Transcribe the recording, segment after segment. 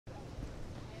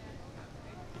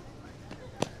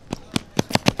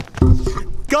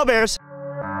Go Bears!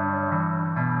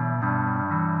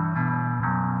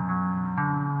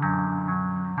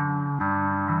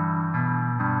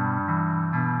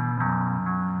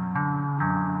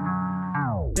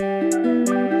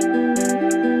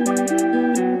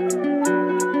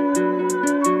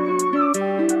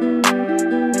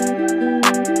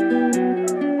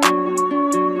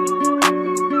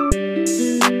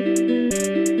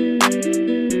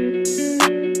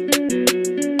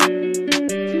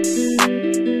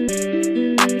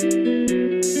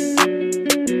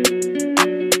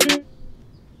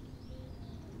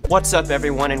 What's up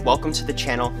everyone and welcome to the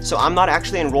channel. So I'm not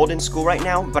actually enrolled in school right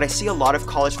now, but I see a lot of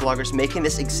college vloggers making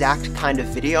this exact kind of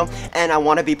video and I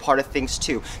want to be part of things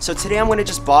too. So today I'm going to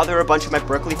just bother a bunch of my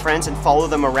Berkeley friends and follow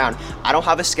them around. I don't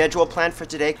have a schedule planned for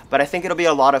today, but I think it'll be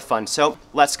a lot of fun. So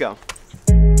let's go.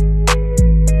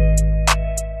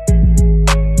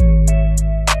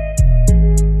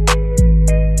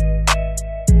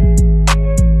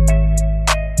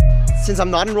 Since I'm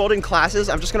not enrolled in classes,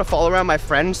 I'm just going to follow around my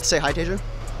friends. Say hi, Teja.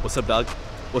 What's up, dog?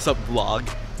 What's up, vlog?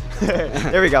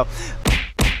 There we go.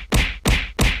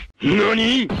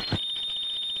 NANI?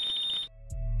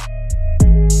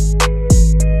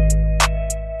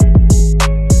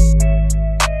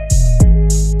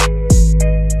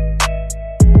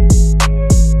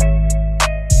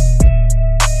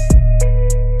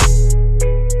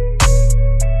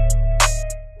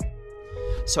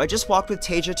 So I just walked with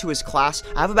Teja to his class.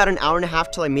 I have about an hour and a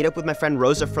half till I meet up with my friend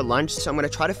Rosa for lunch, so I'm gonna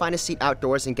try to find a seat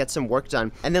outdoors and get some work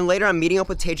done. And then later I'm meeting up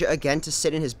with Teja again to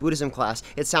sit in his Buddhism class.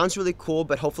 It sounds really cool,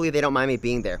 but hopefully they don't mind me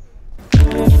being there.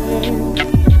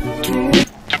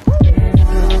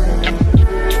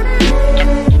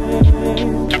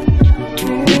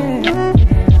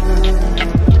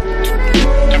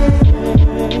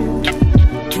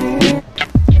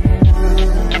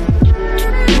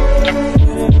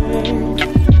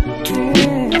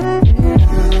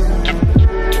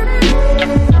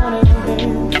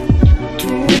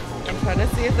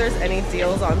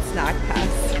 Deals on Snack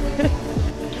Pass.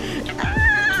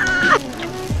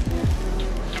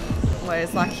 Why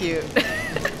is that cute?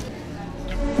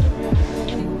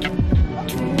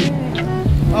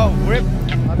 Oh, rip.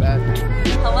 My bad.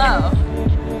 Hello.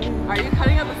 Are you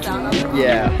cutting up the sound on the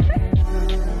Yeah.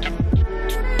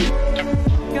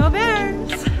 Go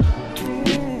Bears!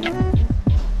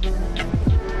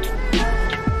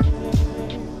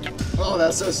 Oh,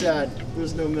 that's so sad.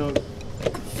 There's no milk.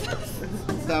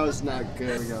 That was not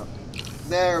good.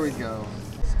 There we go.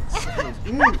 I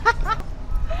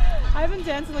haven't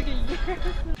danced in like a year.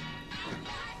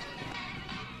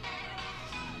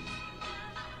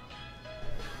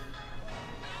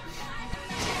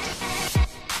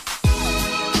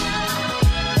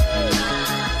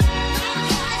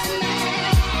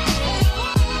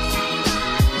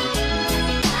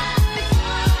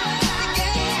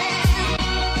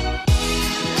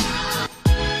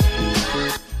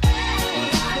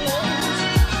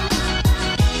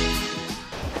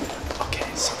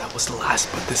 The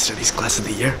last Buddhist Studies class of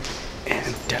the year,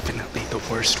 and definitely the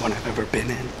worst one I've ever been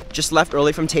in. Just left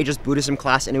early from Teja's Buddhism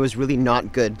class and it was really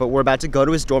not good, but we're about to go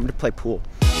to his dorm to play pool.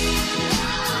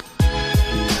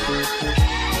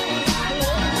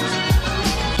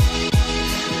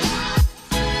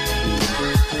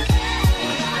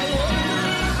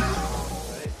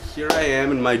 Here I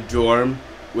am in my dorm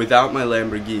without my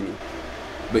Lamborghini.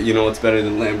 But you know what's better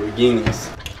than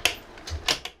Lamborghinis?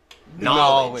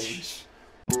 Knowledge.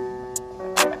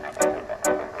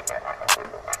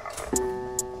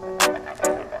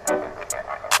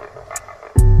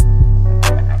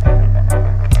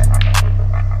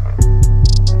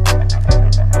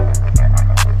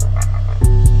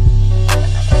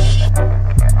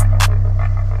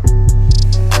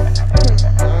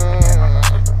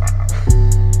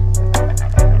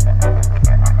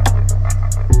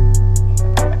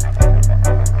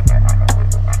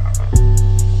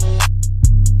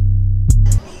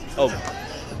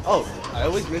 Oh, I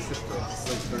always miss this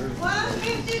place. It's like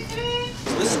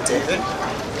 153. This is David.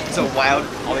 He's a wild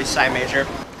poli-sci major.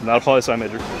 Not a poli-sci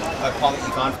major.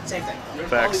 Poly-econ. Same thing.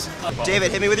 Facts.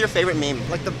 David, hit me with your favorite meme.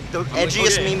 Like the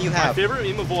edgiest meme you have. My favorite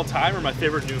meme of all time, or my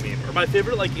favorite new meme, or my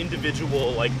favorite like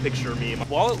individual like picture meme.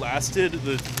 While it lasted,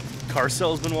 the car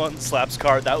salesman one, slaps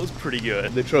car, that was pretty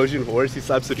good. The Trojan horse, he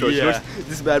slaps the Trojan horse.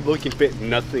 This bad boy can fit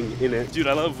nothing in it. Dude,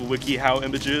 I love WikiHow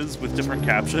images with different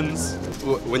captions.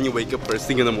 When you wake up first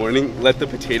thing in the morning, let the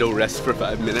potato rest for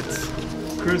 5 minutes.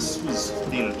 Chris was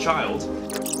being a child.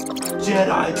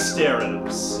 Jedi stare at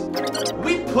us.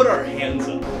 We put our hands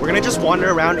up. We're gonna just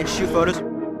wander around and shoot photos.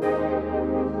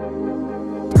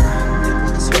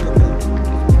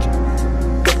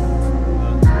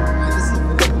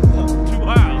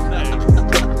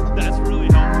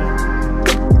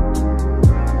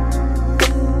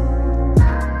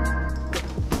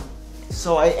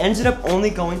 ended up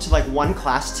only going to like one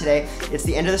class today. It's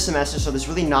the end of the semester, so there's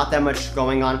really not that much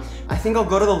going on. I think I'll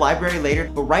go to the library later,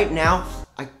 but right now,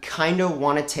 I kinda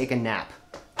wanna take a nap.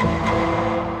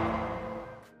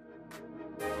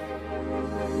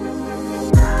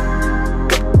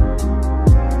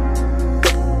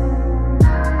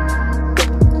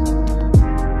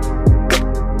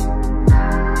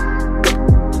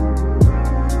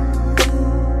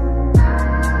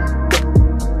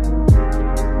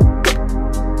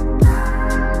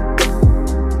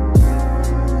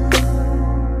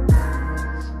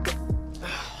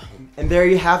 And there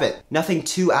you have it. Nothing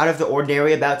too out of the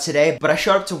ordinary about today, but I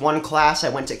showed up to one class, I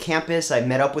went to campus, I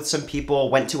met up with some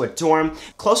people, went to a dorm.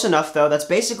 Close enough though, that's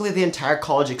basically the entire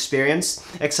college experience,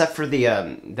 except for the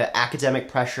academic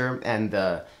pressure and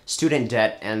the student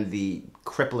debt and the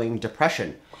crippling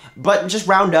depression. But just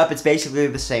round up, it's basically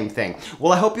the same thing.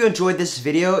 Well, I hope you enjoyed this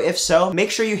video. If so, make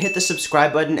sure you hit the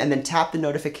subscribe button and then tap the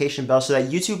notification bell so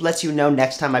that YouTube lets you know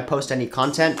next time I post any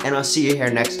content, and I'll see you here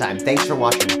next time. Thanks for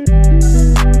watching.